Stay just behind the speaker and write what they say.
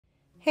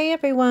Hey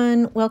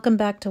everyone, welcome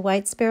back to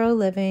White Sparrow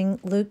Living,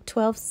 Luke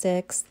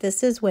 12:6.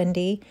 This is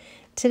Wendy.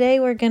 Today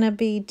we're going to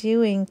be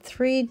doing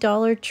 3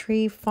 Dollar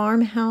Tree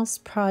farmhouse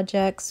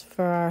projects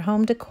for our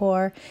home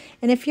decor.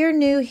 And if you're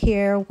new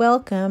here,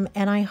 welcome,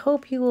 and I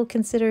hope you will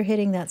consider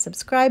hitting that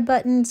subscribe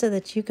button so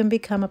that you can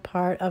become a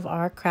part of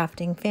our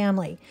crafting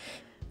family.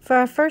 For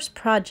our first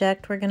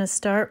project, we're going to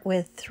start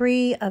with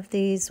 3 of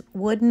these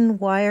wooden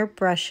wire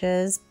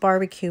brushes,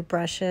 barbecue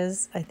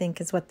brushes, I think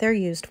is what they're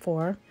used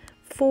for.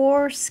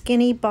 4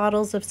 skinny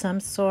bottles of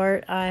some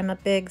sort. I'm a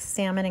big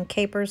salmon and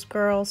capers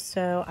girl,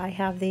 so I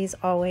have these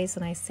always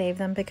and I save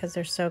them because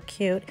they're so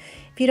cute.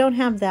 If you don't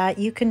have that,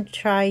 you can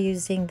try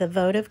using the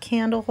votive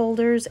candle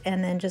holders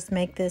and then just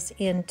make this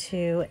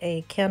into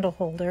a candle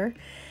holder.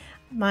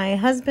 My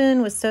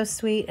husband was so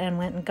sweet and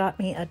went and got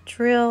me a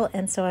drill,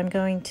 and so I'm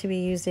going to be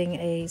using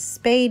a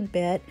spade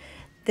bit.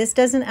 This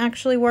doesn't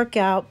actually work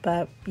out,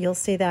 but you'll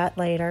see that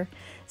later.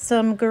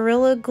 Some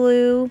Gorilla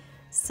Glue,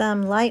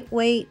 some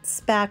lightweight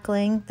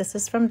spackling, this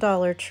is from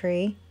Dollar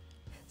Tree,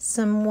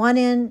 some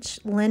 1-inch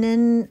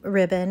linen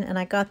ribbon, and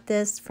I got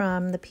this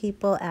from the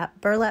people at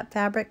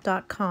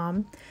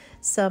burlapfabric.com,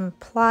 some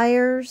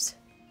pliers,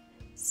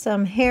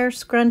 some hair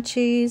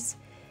scrunchies,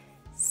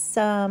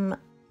 some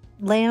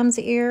lamb's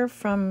ear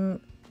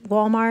from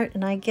Walmart,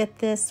 and I get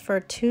this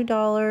for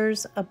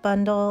 $2 a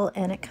bundle,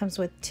 and it comes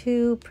with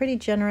 2 pretty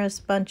generous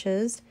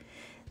bunches,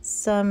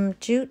 some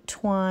jute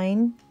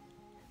twine,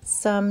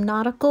 some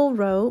nautical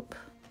rope,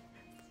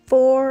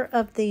 4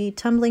 of the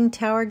tumbling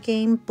tower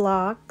game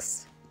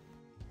blocks,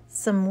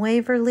 some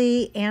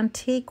Waverly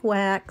antique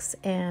wax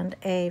and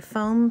a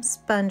foam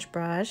sponge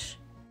brush,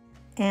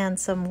 and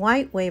some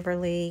white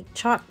Waverly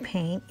chalk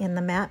paint in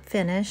the matte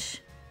finish,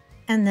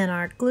 and then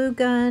our glue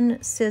gun,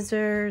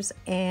 scissors,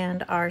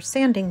 and our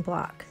sanding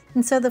block.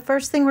 And so the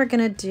first thing we're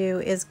going to do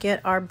is get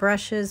our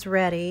brushes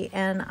ready,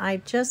 and I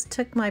just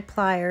took my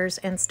pliers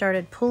and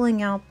started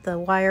pulling out the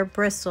wire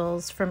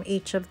bristles from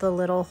each of the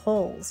little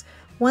holes.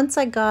 Once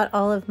I got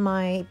all of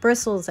my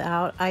bristles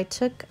out, I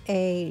took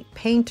a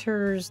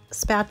painter's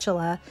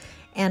spatula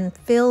and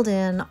filled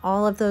in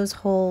all of those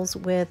holes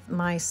with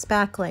my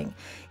spackling.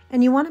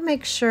 And you want to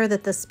make sure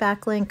that the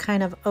spackling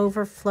kind of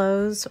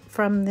overflows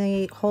from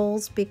the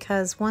holes,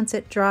 because once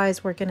it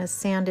dries, we're going to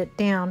sand it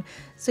down.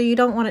 So you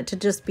don't want it to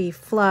just be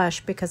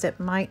flush because it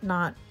might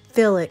not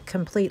fill it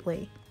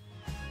completely.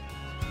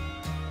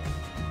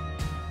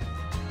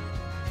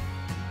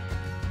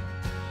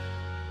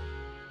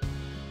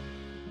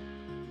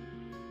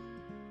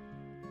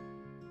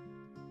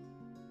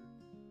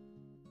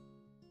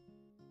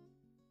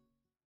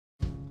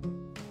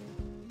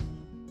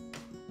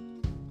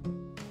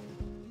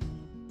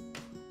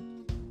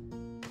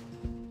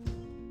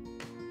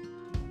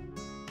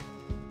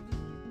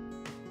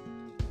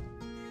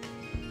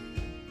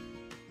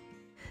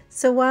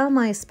 So while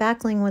my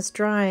spackling was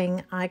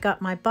drying, I got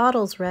my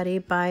bottles ready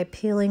by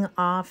peeling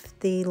off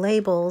the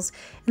labels.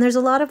 And there's a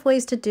lot of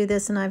ways to do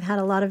this, and I've had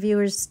a lot of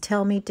viewers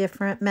tell me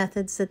different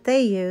methods that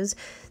they use.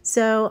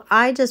 So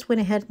I just went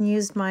ahead and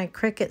used my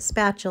Cricut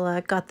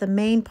spatula, got the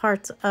main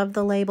parts of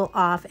the label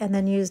off, and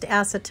then used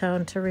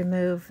acetone to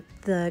remove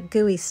the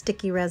gooey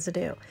sticky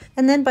residue.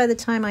 And then by the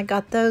time I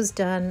got those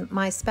done,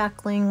 my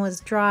spackling was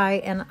dry,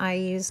 and I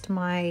used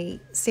my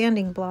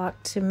sanding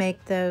block to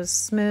make those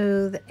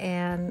smooth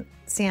and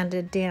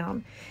sanded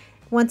down.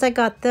 Once I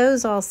got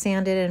those all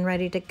sanded and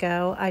ready to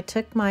go, I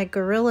took my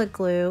Gorilla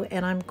Glue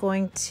and I'm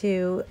going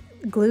to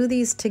glue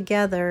these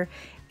together.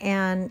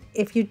 And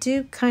if you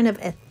do kind of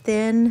a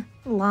thin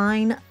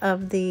line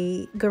of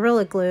the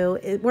Gorilla Glue,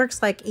 it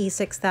works like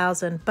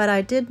E6000, but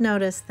I did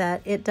notice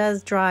that it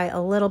does dry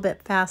a little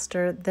bit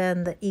faster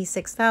than the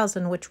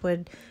E6000, which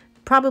would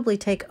probably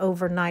take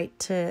overnight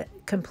to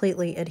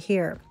completely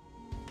adhere.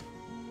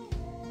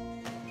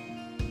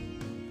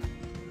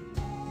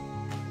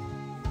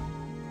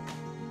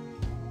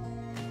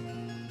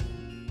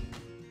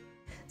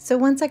 So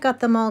once I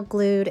got them all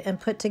glued and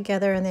put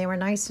together and they were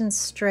nice and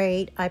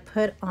straight, I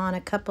put on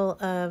a couple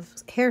of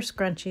hair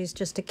scrunchies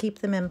just to keep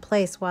them in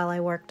place while I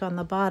worked on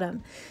the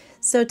bottom.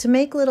 So to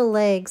make little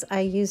legs,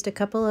 I used a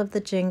couple of the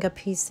Jenga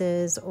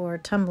pieces or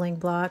tumbling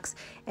blocks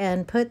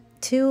and put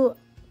 2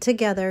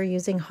 together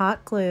using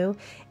hot glue,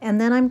 and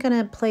then I'm going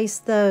to place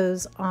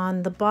those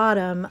on the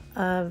bottom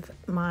of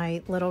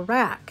my little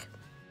rack.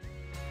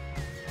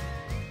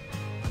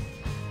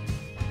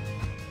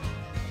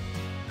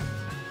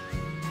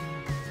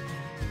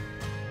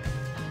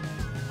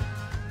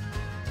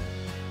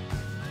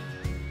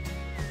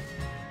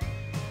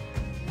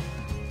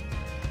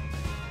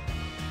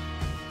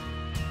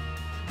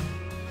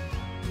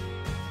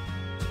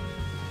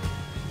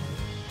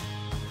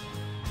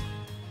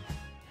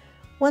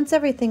 Once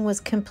everything was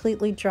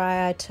completely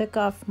dry, I took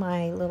off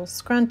my little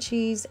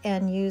scrunchies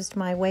and used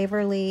my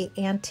Waverly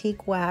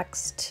antique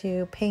wax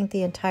to paint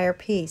the entire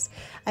piece.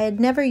 I had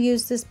never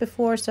used this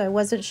before, so I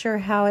wasn't sure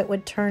how it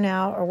would turn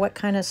out or what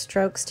kind of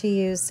strokes to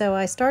use, so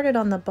I started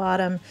on the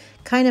bottom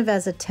kind of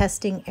as a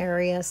testing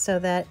area so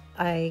that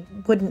I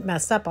wouldn't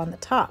mess up on the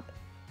top.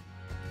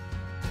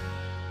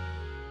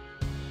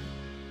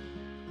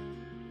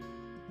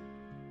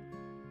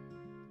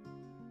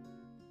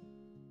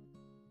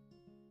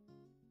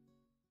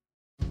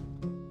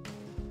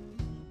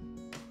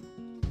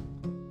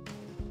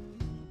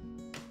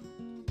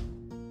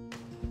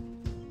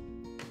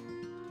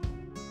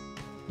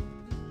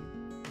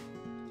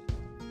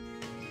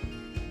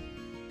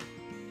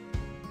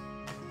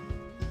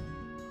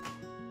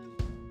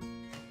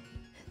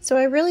 So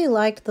I really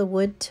liked the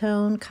wood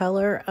tone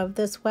color of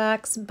this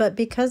wax, but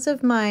because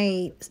of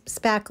my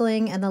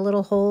spackling and the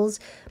little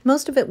holes,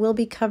 most of it will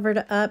be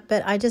covered up,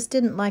 but I just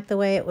didn't like the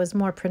way it was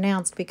more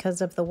pronounced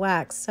because of the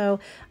wax. So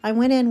I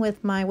went in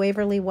with my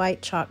Waverly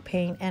White chalk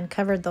paint and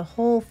covered the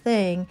whole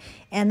thing.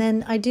 And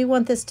then I do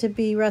want this to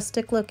be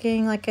rustic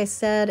looking, like I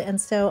said, and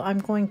so I'm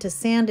going to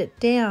sand it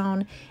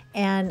down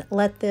and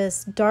let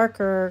this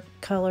darker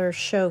color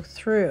show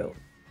through.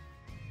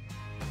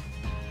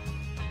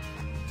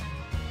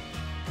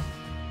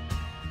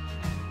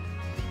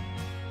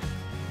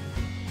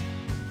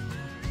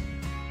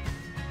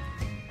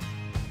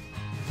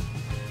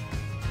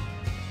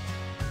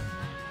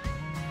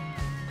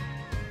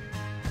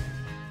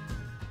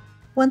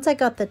 Once I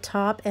got the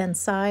top and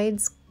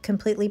sides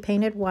completely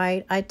painted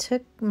white, I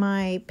took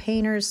my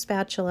painter's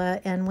spatula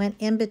and went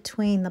in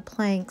between the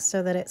planks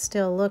so that it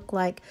still looked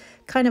like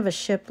kind of a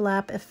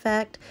shiplap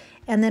effect.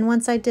 And then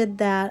once I did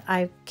that,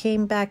 I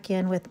came back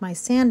in with my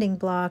sanding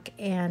block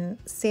and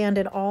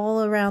sanded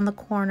all around the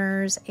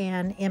corners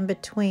and in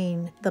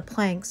between the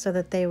planks so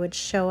that they would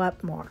show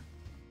up more.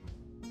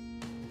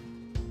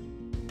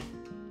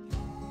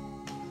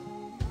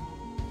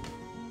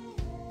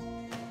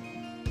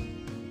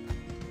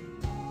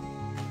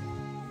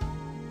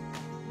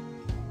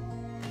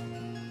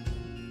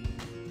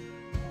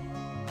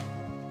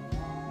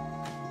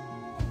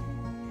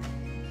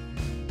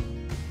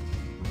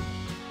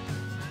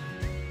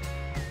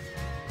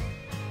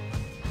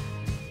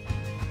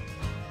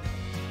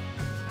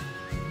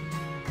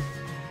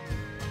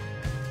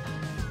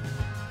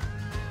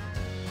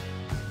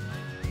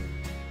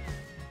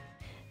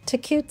 To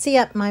cutesy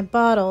up my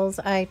bottles,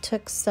 I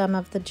took some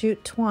of the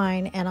jute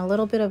twine and a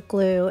little bit of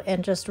glue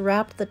and just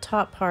wrapped the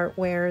top part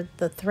where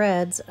the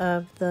threads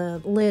of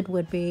the lid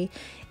would be.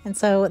 And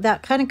so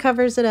that kind of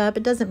covers it up.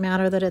 It doesn't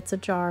matter that it's a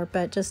jar,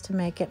 but just to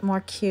make it more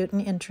cute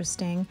and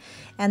interesting.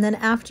 And then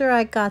after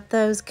I got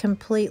those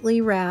completely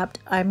wrapped,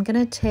 I'm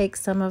going to take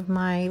some of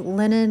my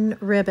linen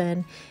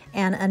ribbon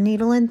and a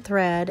needle and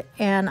thread.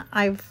 And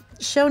I've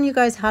shown you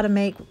guys how to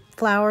make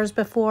flowers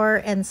before,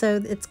 and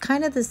so it's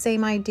kind of the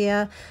same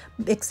idea,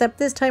 except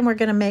this time we're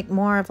going to make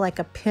more of like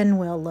a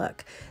pinwheel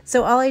look.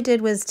 So all I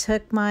did was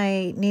took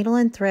my needle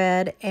and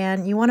thread,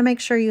 and you want to make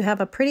sure you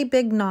have a pretty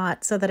big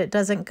knot so that it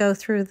doesn't go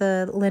through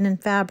the linen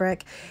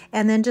fabric,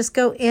 and then just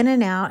go in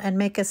and out and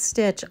make a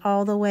stitch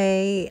all the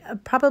way,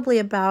 probably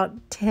about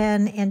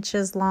 10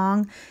 inches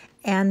long,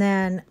 and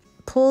then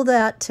pull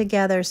that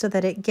together so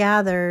that it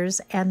gathers,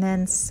 and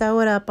then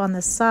sew it up on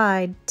the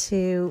side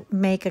to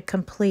make a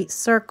complete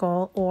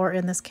circle, or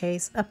in this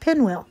case, a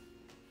pinwheel.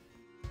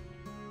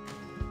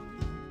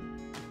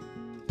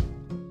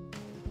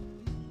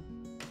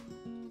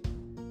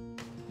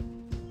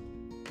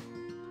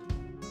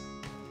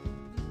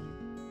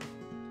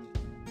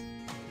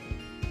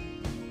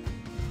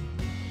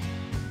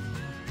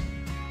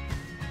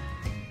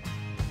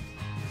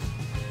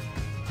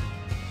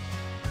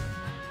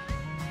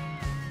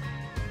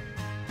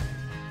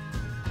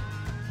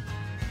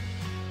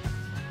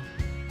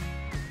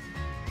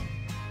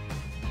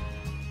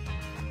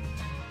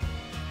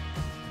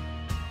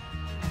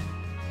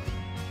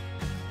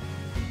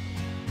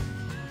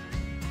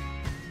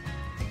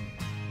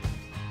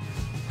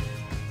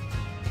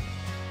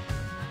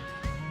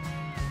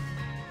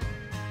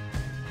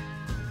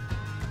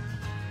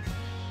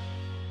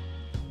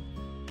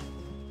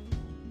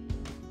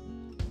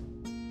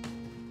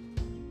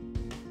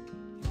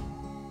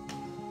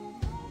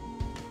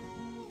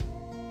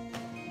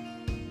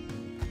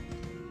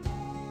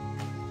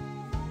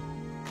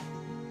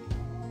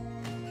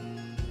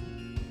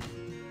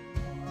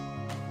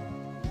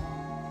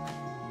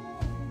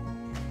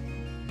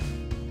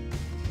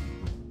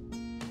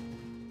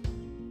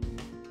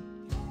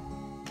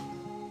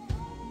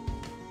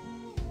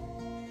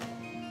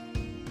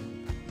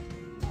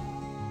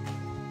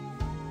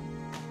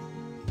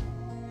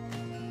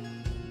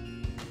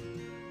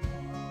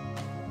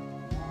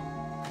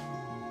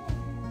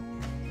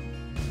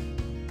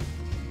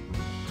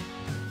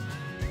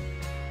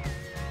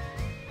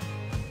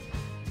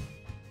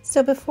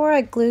 So before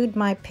I glued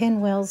my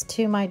pinwheels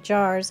to my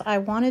jars, I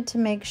wanted to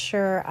make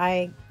sure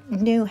I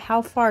knew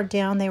how far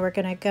down they were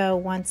going to go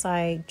once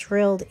I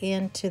drilled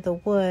into the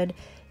wood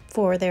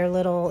for their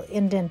little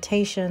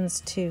indentations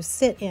to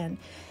sit in.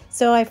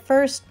 So I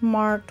first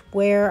marked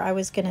where I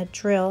was going to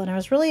drill, and I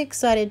was really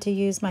excited to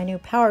use my new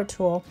power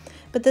tool,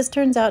 but this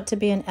turns out to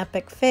be an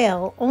epic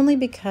fail only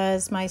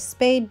because my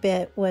spade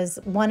bit was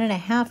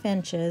 1.5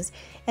 inches,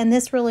 and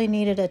this really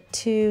needed a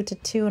 2 to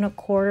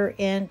 2.25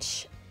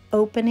 inch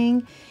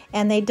opening,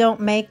 and they don't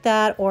make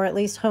that, or at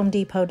least Home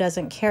Depot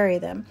doesn't carry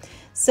them.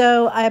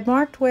 So I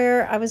marked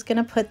where I was going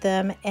to put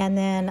them, and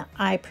then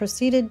I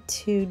proceeded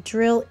to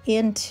drill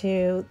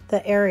into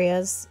the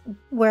areas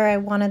where I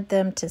wanted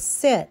them to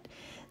sit.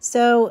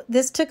 So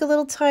this took a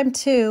little time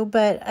too,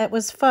 but it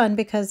was fun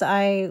because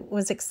I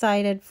was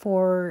excited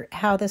for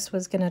how this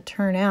was going to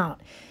turn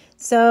out.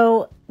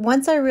 So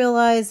once I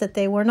realized that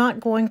they were not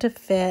going to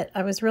fit,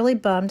 I was really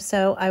bummed.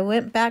 So I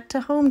went back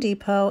to Home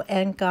Depot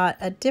and got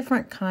a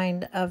different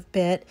kind of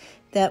bit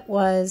that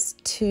was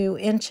 2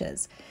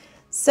 inches.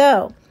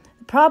 So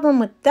the problem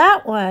with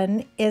that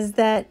one is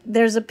that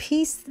there's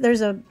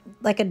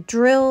like a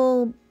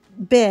drill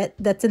bit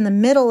that's in the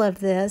middle of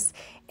this,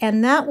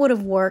 and that would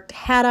have worked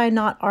had I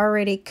not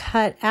already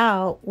cut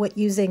out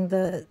using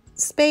the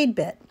spade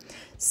bit.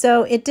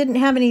 So it didn't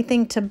have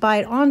anything to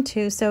bite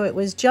onto, so it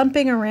was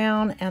jumping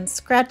around and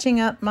scratching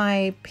up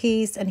my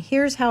piece, and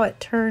here's how it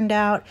turned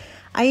out.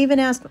 I even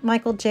asked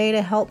Michael J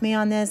to help me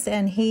on this,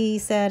 and he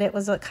said it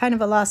was a kind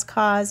of a lost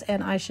cause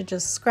and I should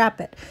just scrap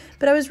it.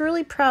 But I was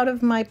really proud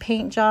of my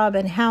paint job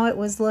and how it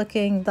was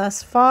looking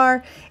thus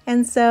far,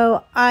 and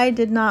so I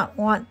did not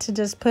want to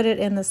just put it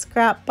in the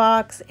scrap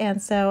box,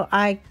 and so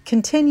I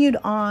continued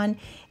on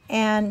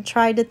and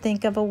tried to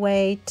think of a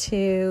way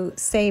to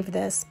save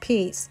this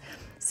piece.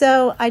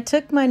 So I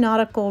took my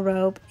nautical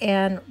rope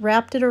and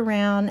wrapped it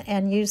around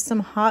and used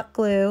some hot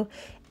glue,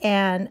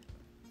 and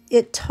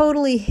it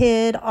totally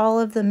hid all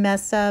of the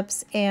mess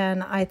ups,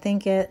 and I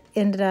think it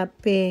ended up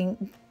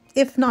being,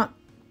 if not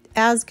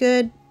as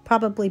good,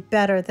 probably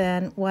better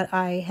than what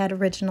I had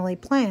originally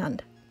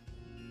planned.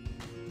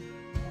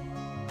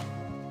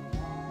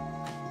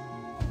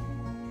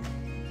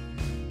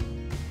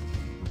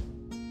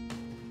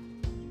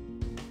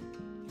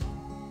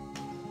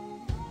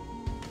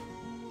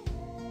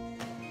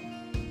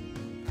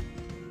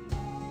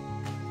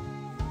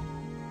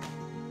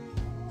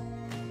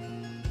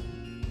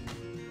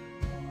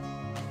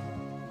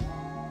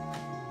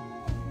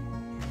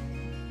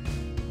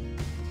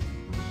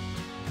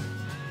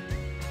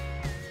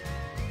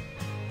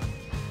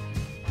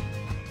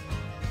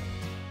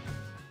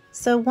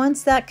 So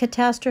once that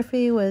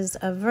catastrophe was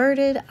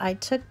averted, I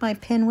took my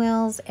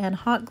pinwheels and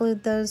hot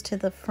glued those to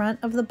the front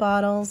of the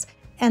bottles,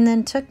 and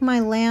then took my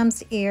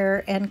lamb's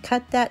ear and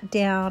cut that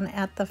down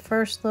at the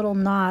first little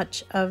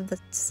notch of the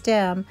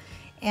stem.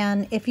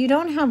 And if you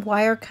don't have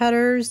wire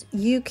cutters,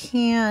 you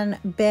can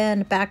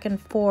bend back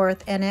and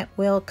forth and it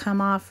will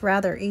come off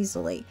rather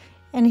easily.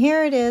 And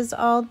here it is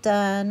all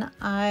done.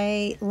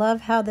 I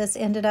love how this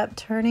ended up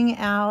turning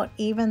out,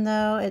 even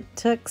though it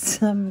took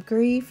some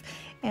grief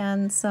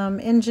and some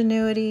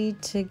ingenuity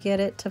to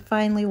get it to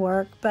finally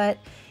work. But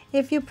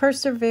if you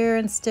persevere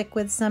and stick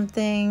with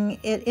something,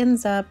 it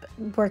ends up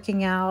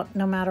working out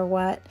no matter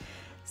what.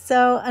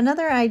 So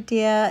another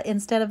idea,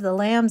 instead of the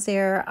lamb's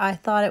ear, I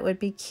thought it would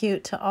be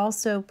cute to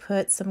also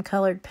put some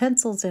colored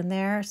pencils in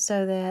there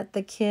so that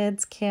the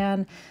kids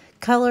can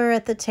color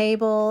at the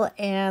table,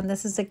 and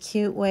this is a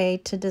cute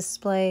way to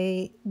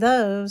display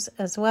those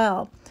as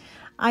well.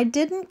 I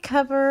didn't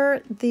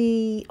cover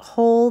the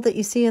hole that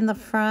you see in the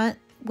front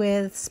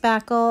with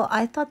spackle.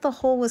 I thought the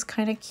hole was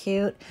kind of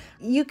cute.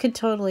 You could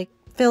totally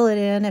fill it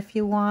in if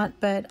you want,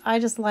 but I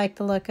just like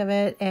the look of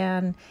it,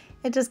 and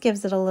it just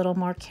gives it a little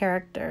more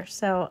character.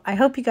 So I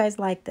hope you guys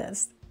like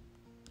this.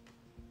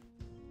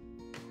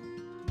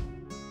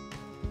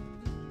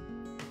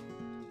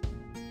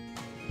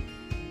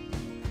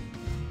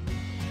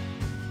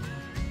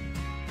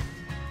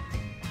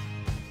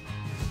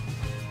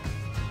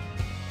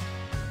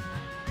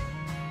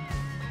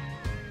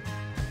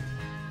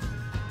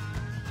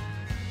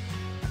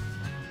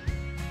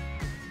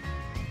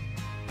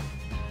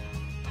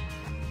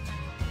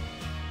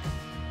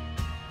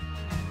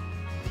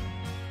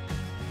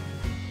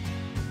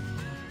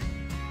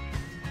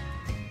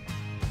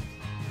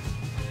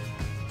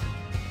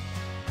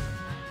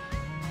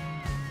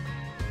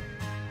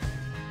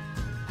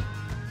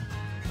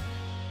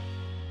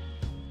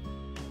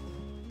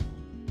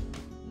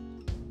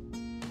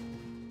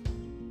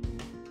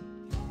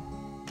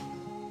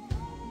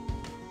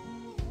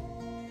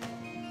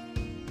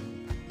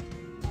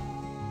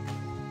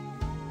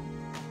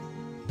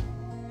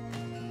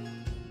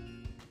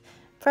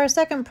 For our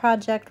second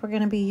project, we're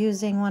going to be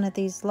using one of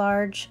these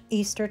large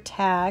Easter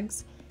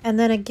tags, and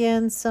then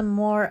again some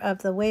more of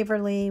the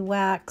Waverly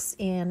wax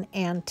in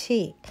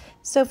antique.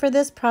 So for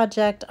this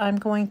project, I'm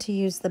going to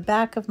use the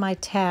back of my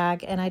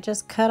tag, and I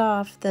just cut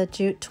off the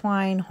jute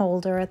twine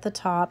holder at the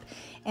top,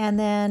 and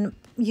then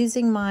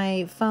using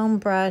my foam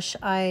brush,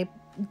 I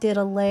did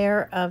a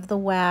layer of the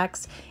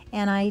wax,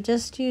 and I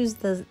just used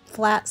the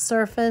flat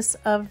surface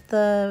of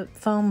the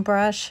foam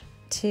brush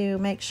to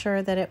make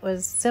sure that it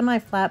was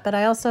semi-flat, but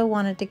I also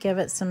wanted to give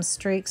it some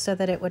streaks so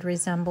that it would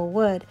resemble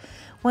wood.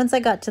 Once I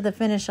got to the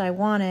finish I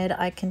wanted,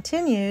 I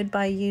continued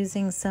by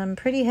using some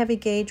pretty heavy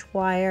gauge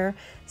wire,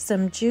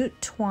 some jute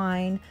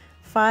twine,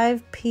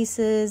 5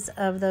 pieces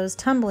of those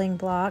tumbling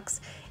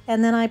blocks,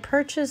 and then I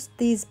purchased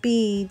these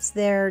beads.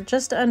 They're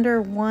just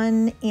under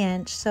 1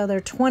 inch, so they're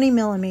 20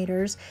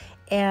 millimeters,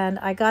 and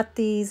I got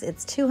these,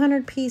 it's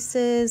 200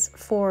 pieces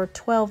for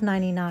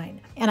 $12.99.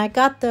 And I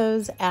got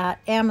those at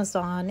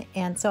Amazon,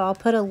 and so I'll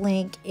put a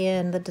link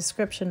in the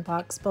description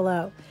box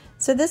below.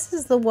 So this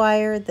is the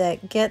wire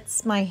that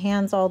gets my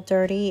hands all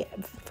dirty.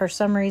 For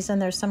some reason,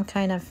 there's some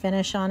kind of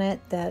finish on it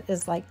that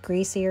is like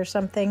greasy or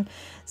something.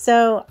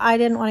 So I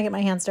didn't want to get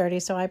my hands dirty,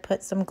 so I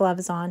put some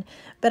gloves on.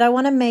 But I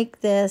want to make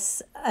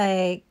this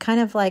a kind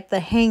of like the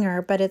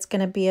hanger, but it's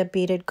going to be a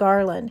beaded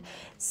garland.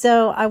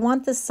 So I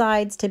want the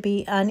sides to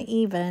be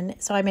uneven,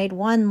 so I made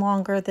one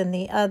longer than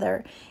the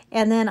other.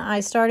 And then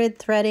I started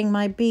threading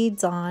my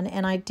beads on,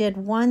 and I did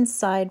one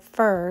side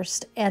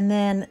first and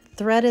then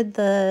threaded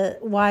the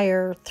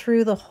wire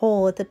through the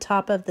hole at the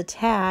top of the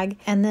tag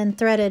and then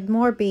threaded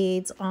more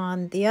beads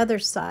on the other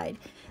side.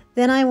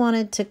 Then I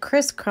wanted to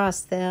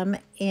crisscross them,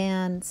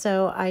 and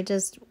so I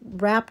just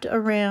wrapped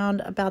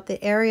around about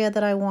the area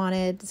that I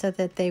wanted so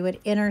that they would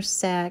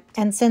intersect.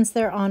 And since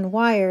they're on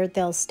wire,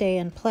 they'll stay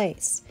in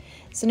place.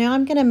 So now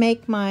I'm going to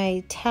make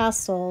my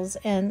tassels,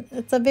 and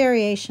it's a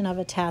variation of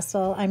a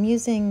tassel. I'm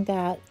using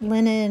that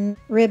linen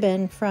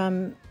ribbon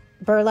from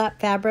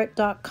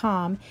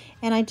burlapfabric.com,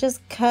 and I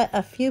just cut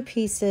a few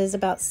pieces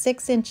about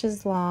 6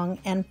 inches long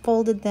and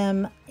folded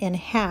them in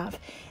half.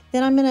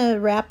 Then I'm going to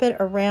wrap it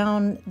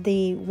around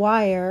the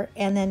wire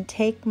and then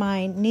take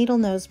my needle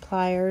nose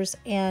pliers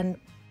and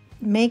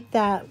make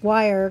that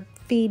wire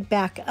feed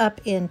back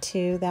up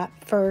into that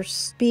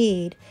first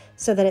bead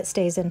so that it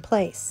stays in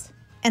place.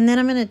 And then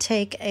I'm going to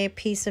take a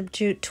piece of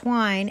jute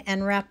twine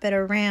and wrap it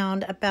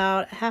around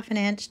about 1/2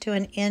 inch to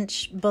 1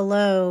 inch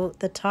below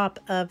the top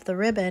of the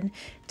ribbon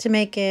to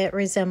make it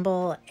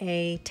resemble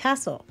a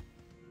tassel.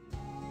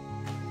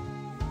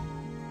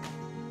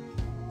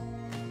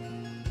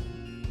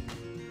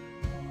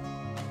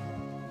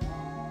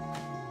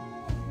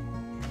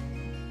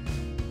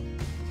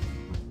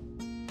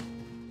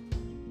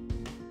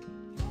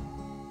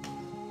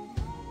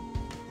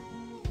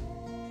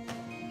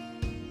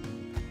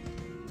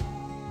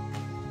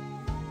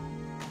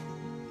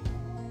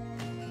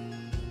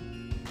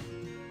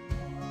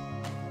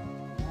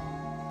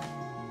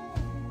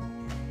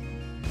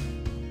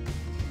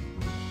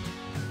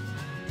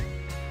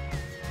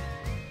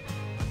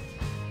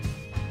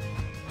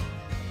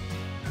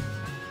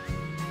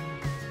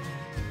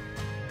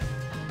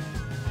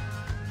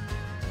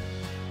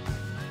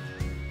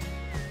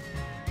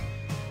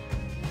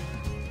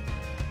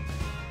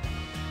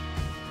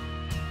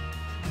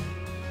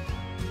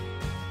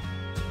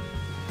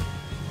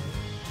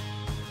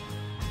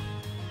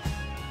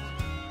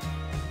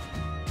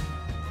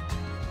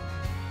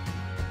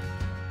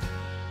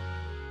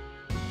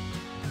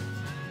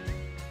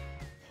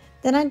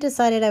 Then I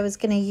decided I was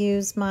going to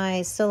use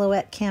my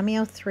Silhouette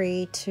Cameo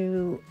 3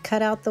 to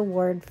cut out the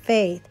word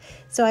faith.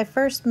 So I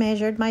first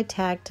measured my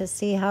tag to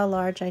see how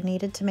large I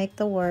needed to make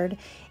the word,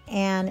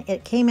 and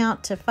it came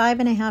out to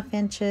 5.5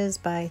 inches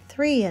by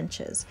 3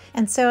 inches.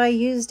 And so I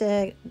used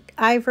a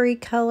ivory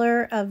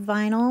color of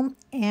vinyl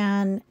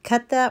and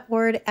cut that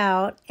word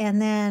out,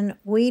 and then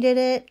weeded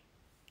it,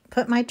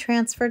 put my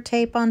transfer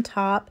tape on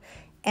top,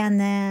 and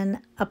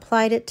then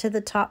applied it to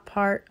the top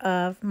part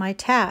of my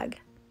tag.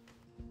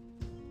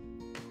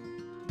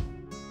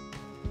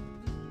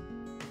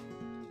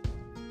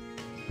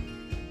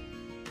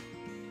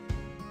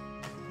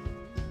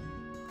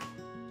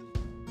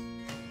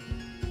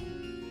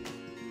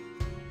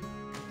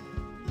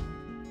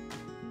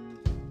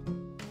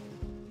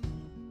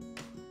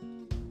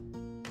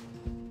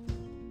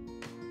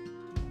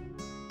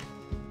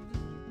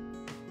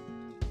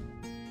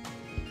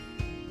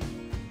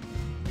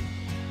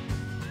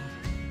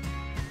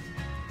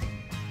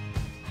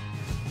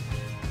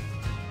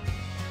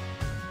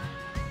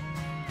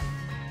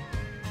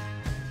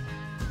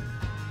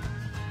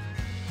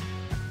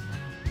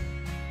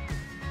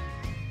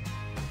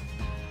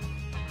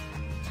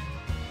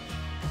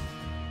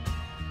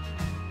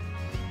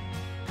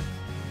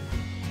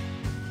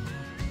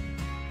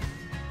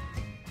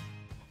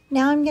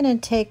 Now I'm going to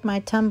take my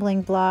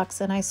tumbling blocks,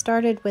 and I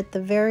started with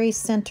the very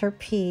center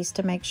piece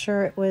to make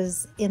sure it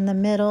was in the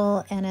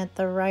middle and at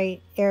the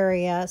right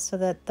area so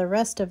that the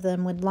rest of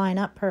them would line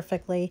up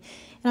perfectly.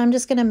 And I'm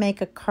just going to make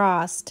a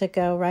cross to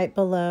go right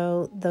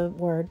below the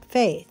word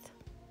faith.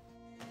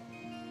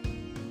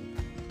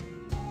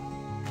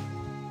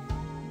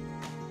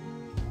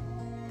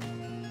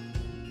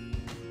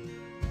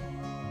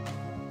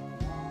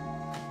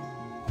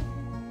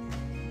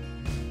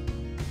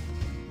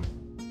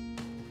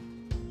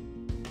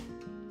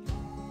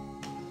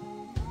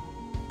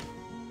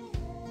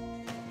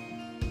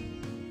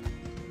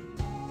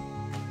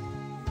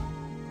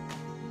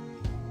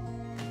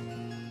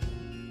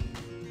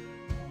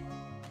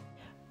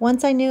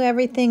 Once I knew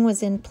everything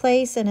was in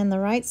place and in the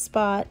right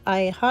spot,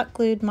 I hot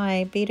glued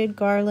my beaded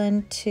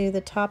garland to the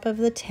top of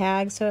the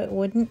tag so it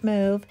wouldn't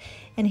move.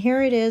 And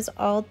here it is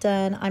all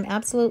done. I'm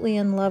absolutely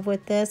in love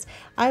with this.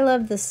 I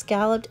love the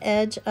scalloped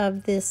edge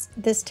of this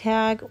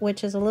tag,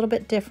 which is a little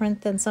bit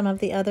different than some of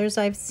the others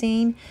I've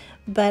seen.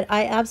 But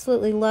I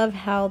absolutely love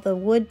how the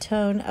wood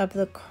tone of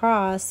the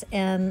cross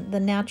and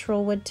the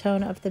natural wood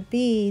tone of the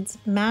beads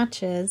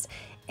matches.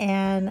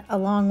 And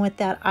along with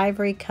that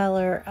ivory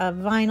color of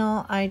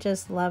vinyl, I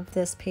just love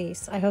this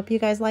piece. I hope you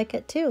guys like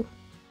it too.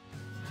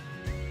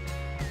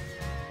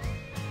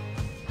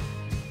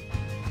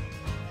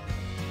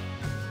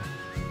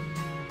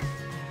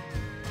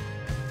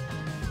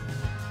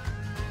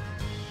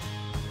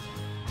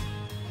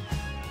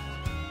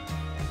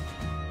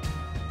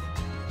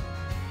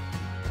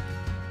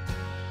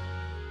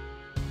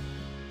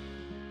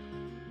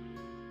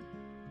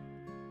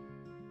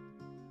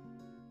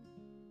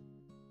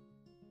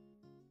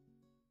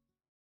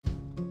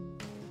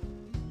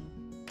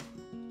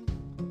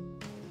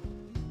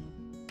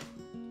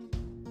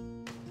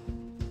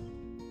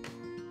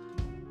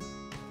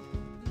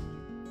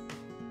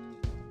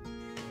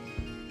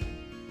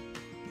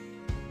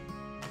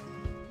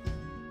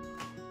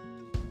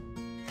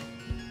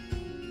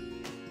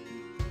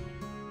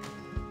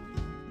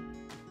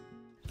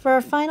 For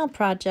our final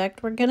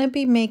project, we're going to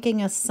be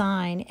making a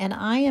sign, and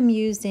I am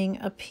using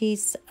a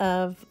piece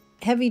of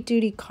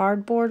heavy-duty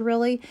cardboard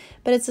really,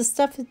 but it's the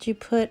stuff that you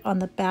put on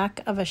the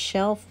back of a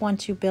shelf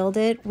once you build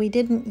it. We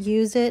didn't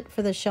use it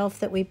for the shelf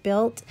that we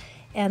built,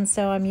 and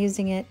so I'm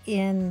using it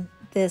in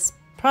this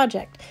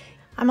project.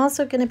 I'm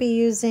also going to be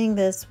using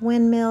this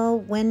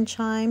windmill wind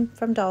chime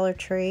from Dollar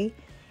Tree,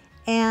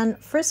 and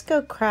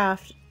Frisco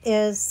Craft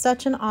is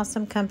such an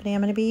awesome company.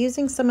 I'm going to be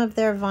using some of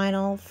their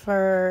vinyl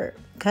for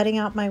cutting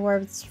out my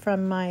words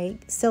from my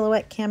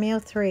Silhouette Cameo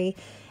 3.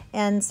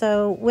 And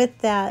so with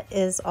that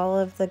is all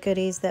of the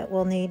goodies that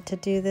we'll need to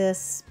do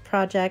this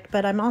project.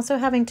 But I'm also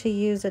having to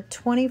use a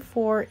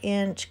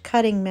 24-inch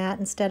cutting mat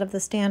instead of the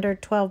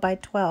standard 12 by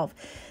 12.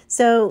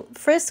 So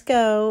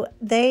Frisco,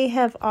 they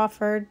have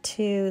offered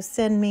to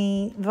send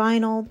me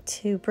vinyl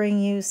to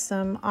bring you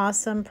some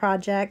awesome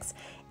projects.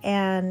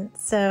 And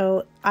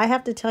so I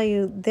have to tell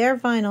you, their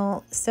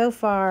vinyl so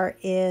far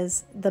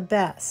is the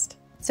best.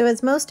 So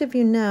as most of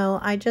you know,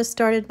 I just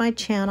started my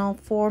channel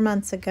 4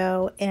 months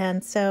ago,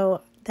 and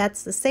so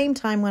that's the same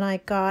time when I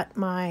got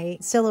my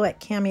Silhouette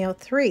Cameo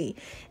 3.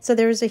 So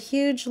there's a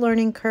huge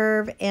learning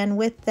curve, and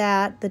with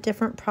that, the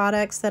different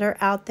products that are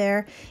out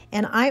there.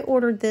 And I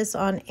ordered this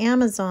on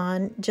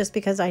Amazon just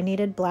because I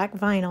needed black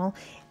vinyl.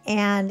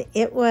 And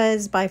it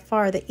was by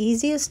far the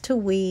easiest to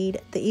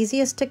weed, the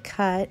easiest to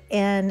cut,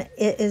 and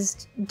it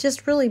has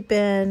just really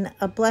been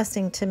a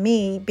blessing to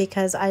me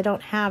because I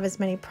don't have as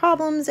many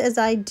problems as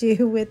I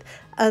do with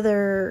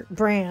other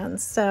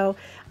brands. So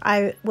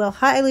I will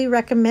highly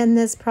recommend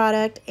this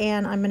product,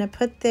 and I'm going to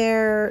put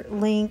their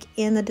link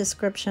in the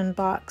description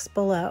box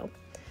below.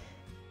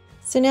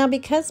 So now,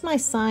 because my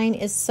sign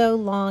is so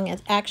long,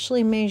 it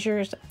actually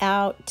measures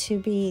out to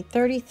be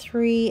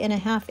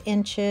 33.5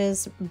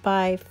 inches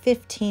by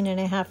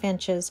 15.5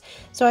 inches.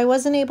 So I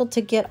wasn't able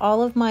to get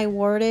all of my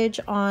wordage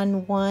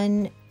on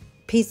one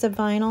piece of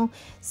vinyl,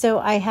 so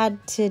I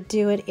had to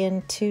do it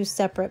in 2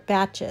 separate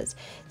batches.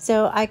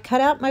 So I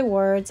cut out my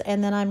words,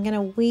 and then I'm going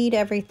to weed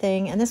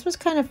everything, and this was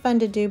kind of fun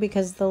to do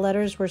because the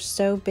letters were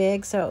so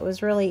big, so it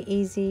was really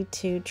easy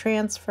to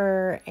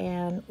transfer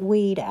and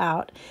weed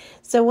out.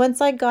 So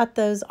once I got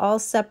those all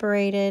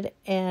separated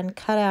and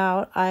cut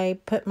out, I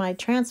put my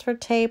transfer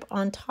tape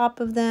on top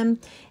of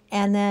them,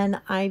 and then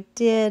I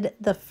did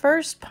the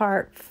first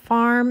part,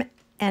 Farm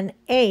and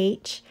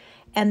H,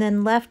 and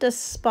then left a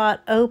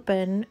spot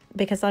open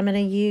because I'm going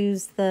to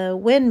use the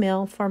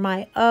windmill for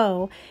my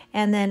O,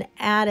 and then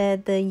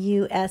added the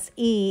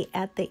USE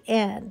at the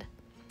end.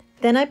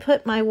 Then I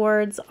put my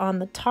words on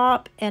the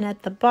top and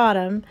at the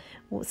bottom,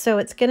 so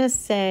it's going to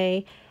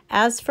say,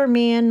 "As for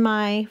me and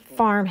my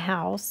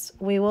farmhouse,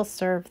 we will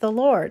serve the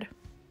Lord."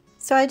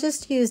 So I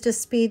just used a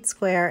speed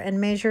square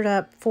and measured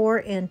up 4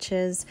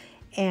 inches,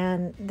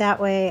 and that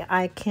way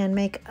I can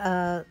make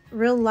a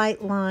real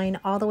light line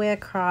all the way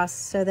across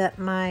so that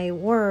my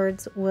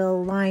words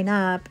will line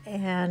up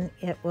and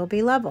it will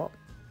be level.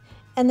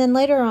 And then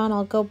later on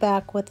I'll go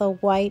back with a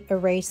white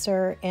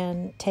eraser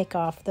and take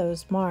off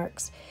those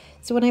marks.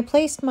 So when I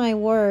placed my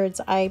words,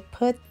 I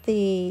put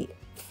the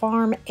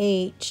Farm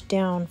H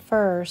down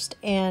first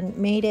and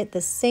made it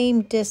the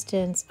same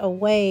distance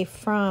away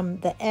from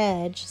the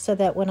edge so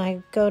that when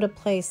I go to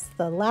place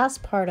the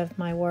last part of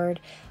my word,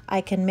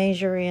 I can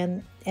measure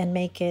in and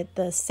make it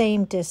the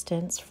same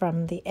distance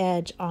from the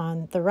edge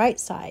on the right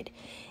side.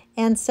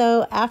 And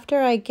so after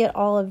I get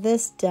all of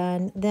this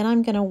done, then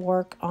I'm going to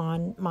work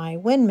on my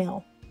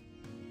windmill.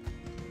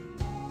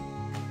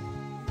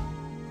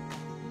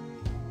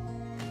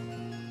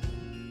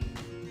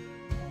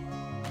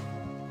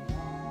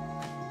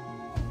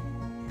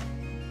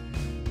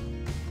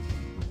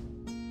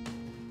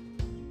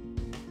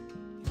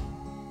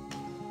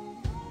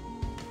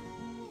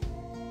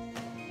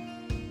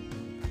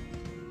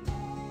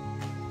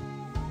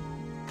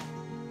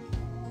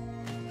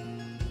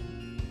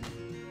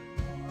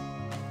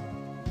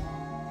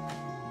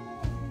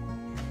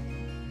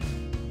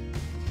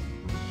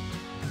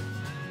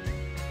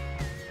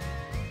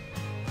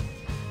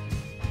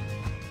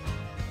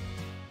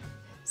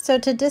 So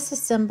to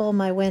disassemble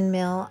my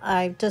windmill,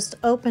 I just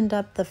opened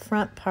up the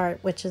front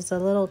part, which is a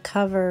little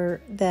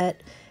cover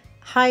that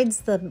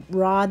hides the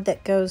rod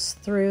that goes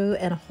through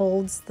and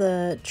holds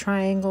the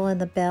triangle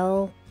and the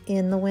bell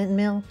in the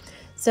windmill.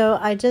 So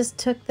I just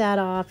took that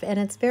off, and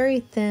it's very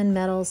thin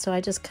metal, so I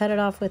just cut it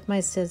off with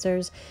my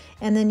scissors,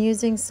 and then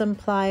using some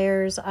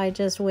pliers I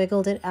just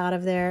wiggled it out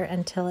of there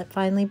until it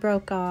finally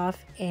broke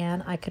off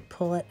and I could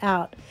pull it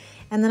out.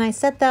 And then I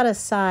set that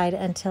aside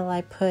until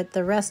I put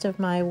the rest of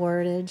my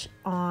wordage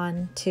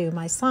on to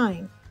my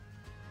sign.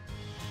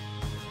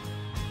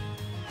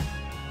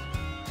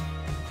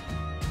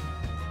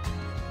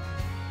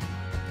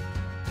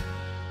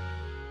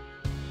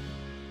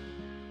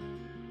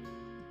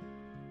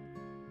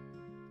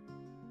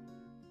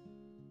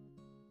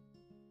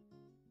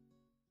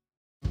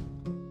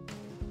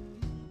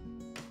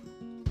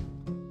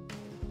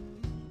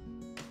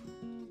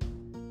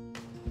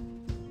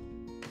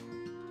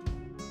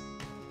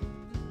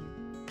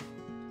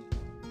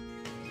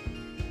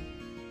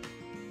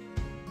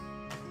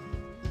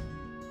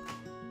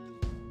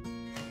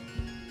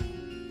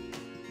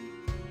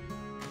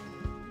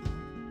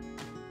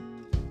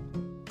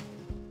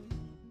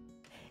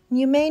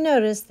 You may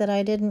notice that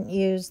I didn't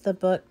use the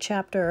book,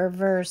 chapter, or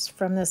verse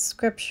from this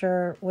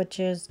scripture,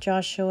 which is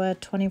Joshua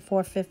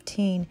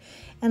 24:15.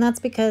 And that's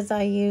because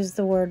I used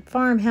the word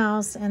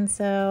farmhouse, and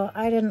so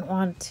I didn't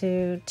want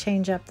to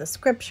change up the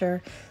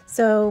scripture.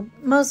 So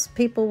most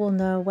people will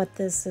know what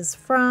this is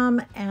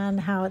from and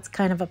how it's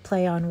kind of a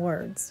play on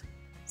words.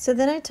 So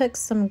then I took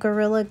some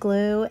Gorilla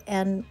Glue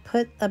and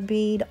put a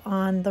bead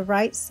on the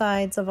right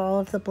sides of all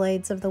of the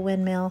blades of the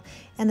windmill,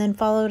 and then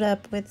followed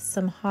up with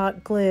some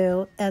hot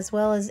glue as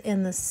well as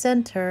in the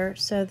center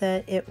so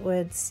that it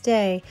would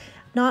stay.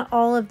 Not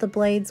all of the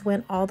blades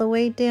went all the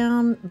way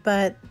down,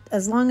 but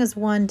as long as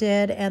one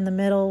did and the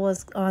middle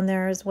was on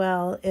there as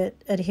well,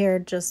 it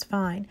adhered just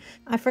fine.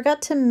 I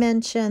forgot to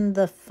mention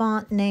the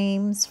font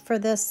names for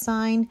this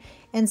sign.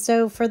 And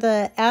so for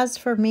the "As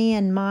for me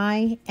and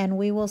my, and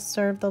we will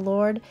serve the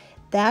Lord,"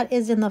 that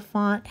is in the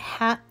font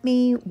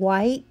Hatmi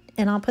White.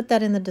 And I'll put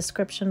that in the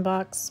description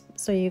box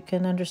so you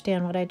can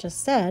understand what I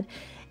just said.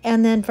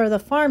 And then for the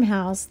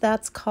farmhouse,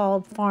 that's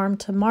called Farm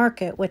to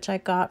Market, which I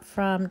got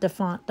from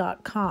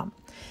defont.com.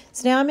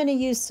 So now I'm going to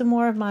use some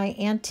more of my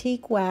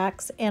antique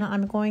wax, and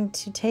I'm going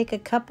to take a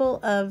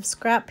couple of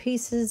scrap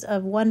pieces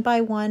of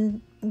 1x1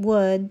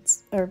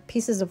 woods, or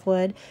pieces of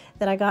wood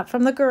that I got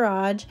from the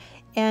garage.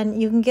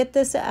 And you can get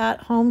this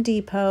at Home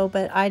Depot,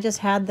 but I just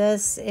had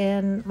this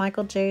in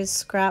Michael J's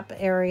scrap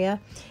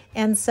area.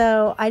 And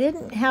so I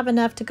didn't have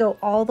enough to go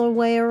all the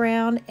way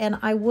around, and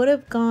I would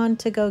have gone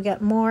to go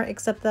get more,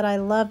 except that I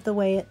love the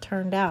way it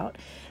turned out.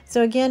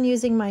 So again,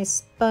 using my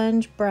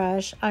sponge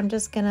brush, I'm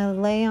just going to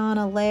lay on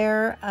a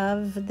layer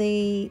of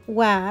the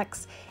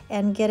wax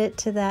and get it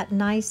to that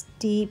nice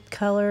deep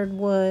colored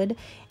wood.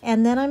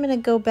 And then I'm going to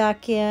go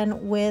back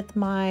in with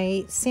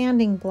my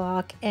sanding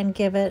block and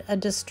give it a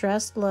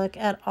distressed look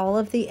at all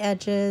of the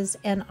edges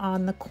and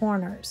on the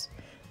corners.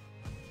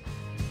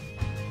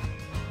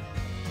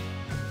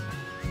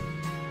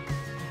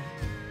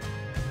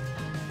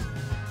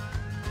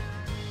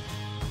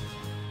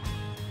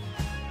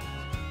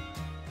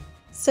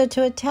 So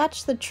to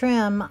attach the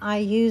trim, I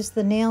used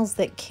the nails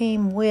that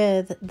came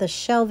with the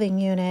shelving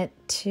unit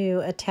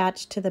to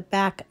attach to the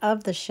back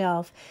of the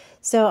shelf.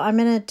 So I'm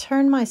going to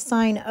turn my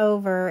sign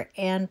over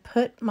and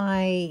put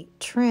my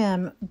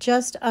trim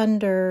just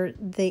under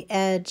the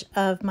edge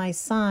of my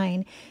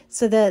sign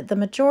so that the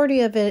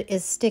majority of it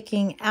is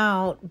sticking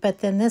out, but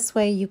then this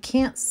way you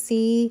can't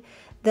see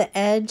the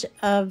edge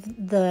of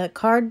the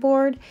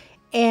cardboard,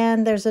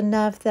 and there's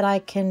enough that I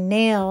can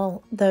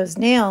nail those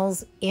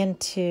nails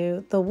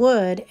into the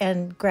wood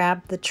and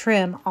grab the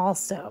trim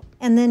also.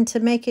 And then to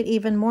make it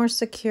even more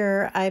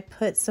secure, I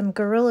put some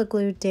Gorilla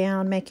Glue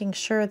down, making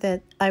sure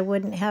that I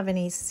wouldn't have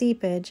any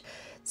seepage.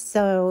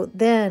 So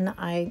then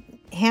I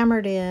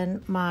hammered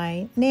in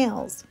my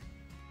nails.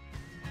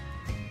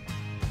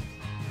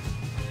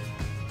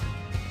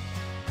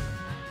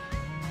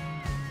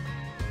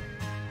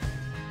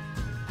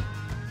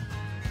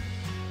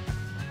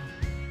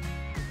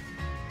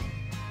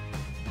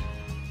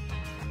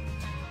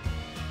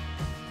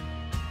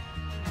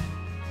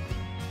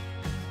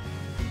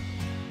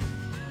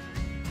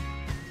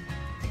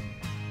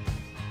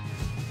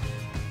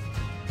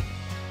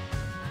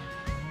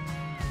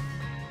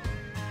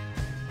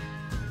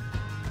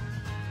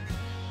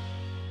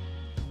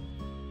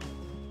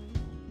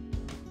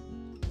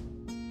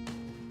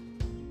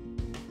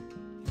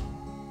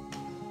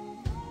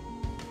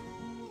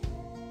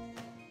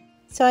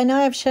 So I know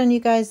I've shown you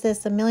guys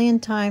this a million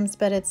times,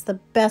 but it's the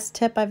best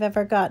tip I've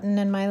ever gotten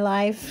in my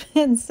life.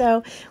 And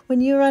so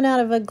when you run out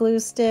of a glue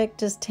stick,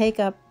 just take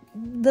a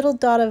little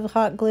dot of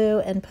hot glue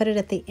and put it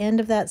at the end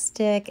of that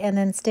stick and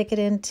then stick it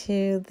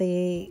into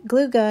the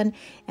glue gun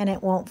and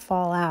it won't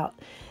fall out.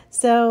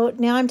 So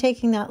now I'm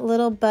taking that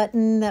little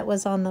button that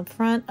was on the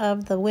front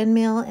of the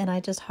windmill and I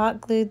just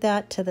hot glued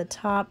that to the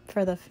top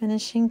for the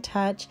finishing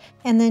touch.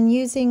 And then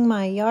using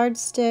my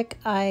yardstick,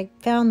 I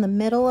found the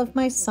middle of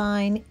my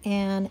sign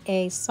and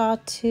a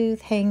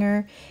sawtooth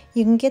hanger.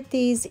 You can get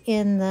these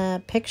in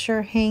the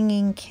picture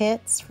hanging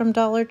kits from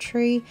Dollar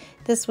Tree.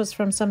 This was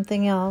from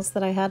something else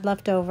that I had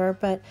left over,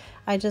 but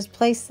I just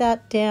placed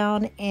that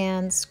down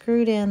and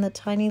screwed in the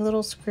tiny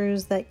little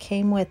screws that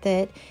came with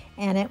it,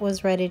 and it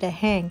was ready to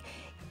hang.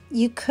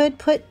 You could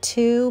put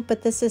two,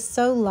 but this is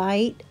so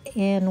light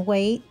in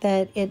weight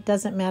that it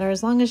doesn't matter.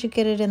 As long as you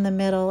get it in the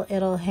middle,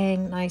 it'll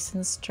hang nice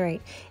and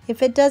straight.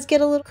 If it does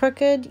get a little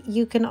crooked,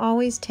 you can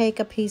always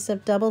take a piece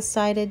of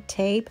double-sided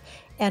tape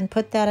and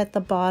put that at the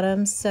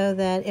bottom so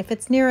that if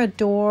it's near a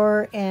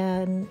door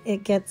and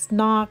it gets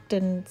knocked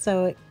and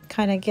so it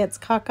kind of gets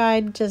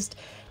cockeyed, just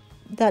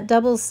that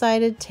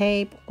double-sided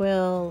tape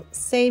will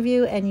save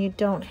you and you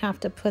don't have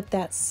to put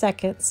that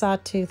second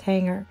sawtooth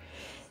hanger.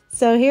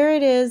 So here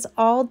it is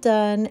all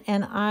done,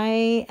 and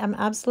I am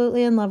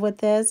absolutely in love with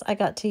this. I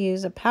got to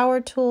use a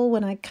power tool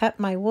when I cut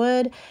my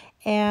wood,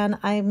 and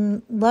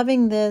I'm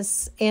loving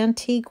this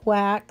antique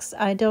wax.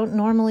 I don't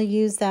normally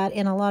use that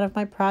in a lot of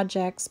my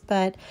projects,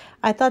 but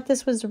I thought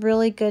this was a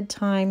really good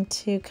time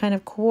to kind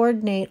of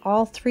coordinate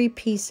all three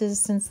pieces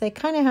since they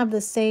kind of have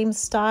the same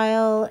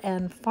style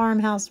and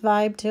farmhouse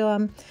vibe to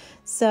them.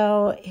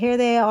 So here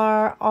they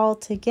are all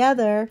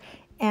together,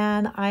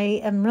 and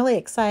I am really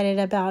excited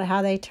about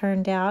how they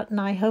turned out, and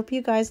I hope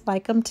you guys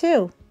like them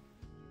too.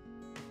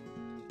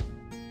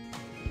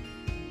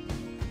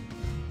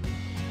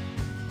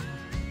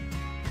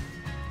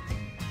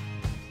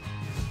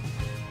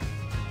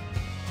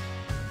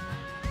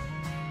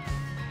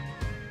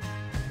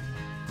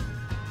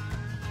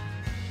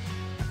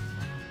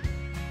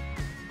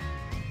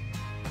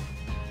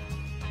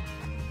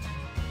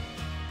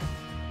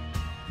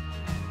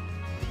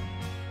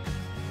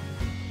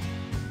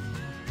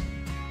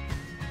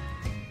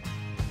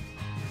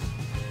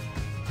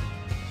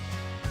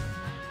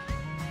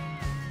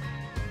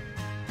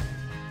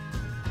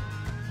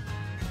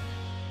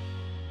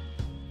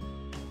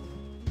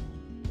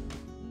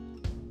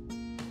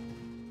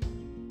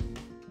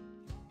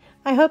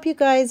 I hope you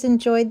guys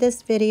enjoyed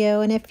this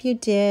video, and if you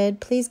did,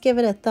 please give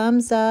it a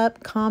thumbs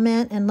up,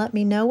 comment, and let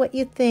me know what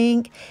you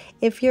think.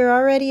 If you're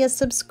already a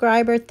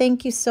subscriber,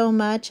 thank you so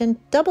much, and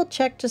double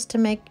check just to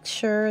make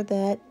sure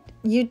that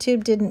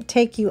YouTube didn't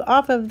take you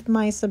off of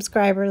my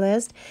subscriber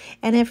list.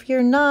 And if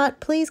you're not,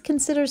 please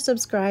consider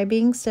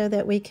subscribing so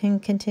that we can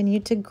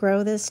continue to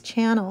grow this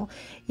channel.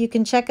 You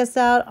can check us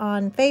out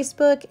on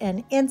Facebook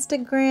and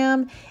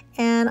Instagram,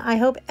 and I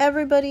hope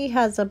everybody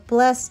has a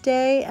blessed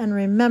day, and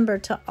remember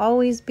to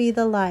always be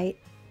the light.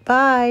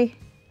 Bye.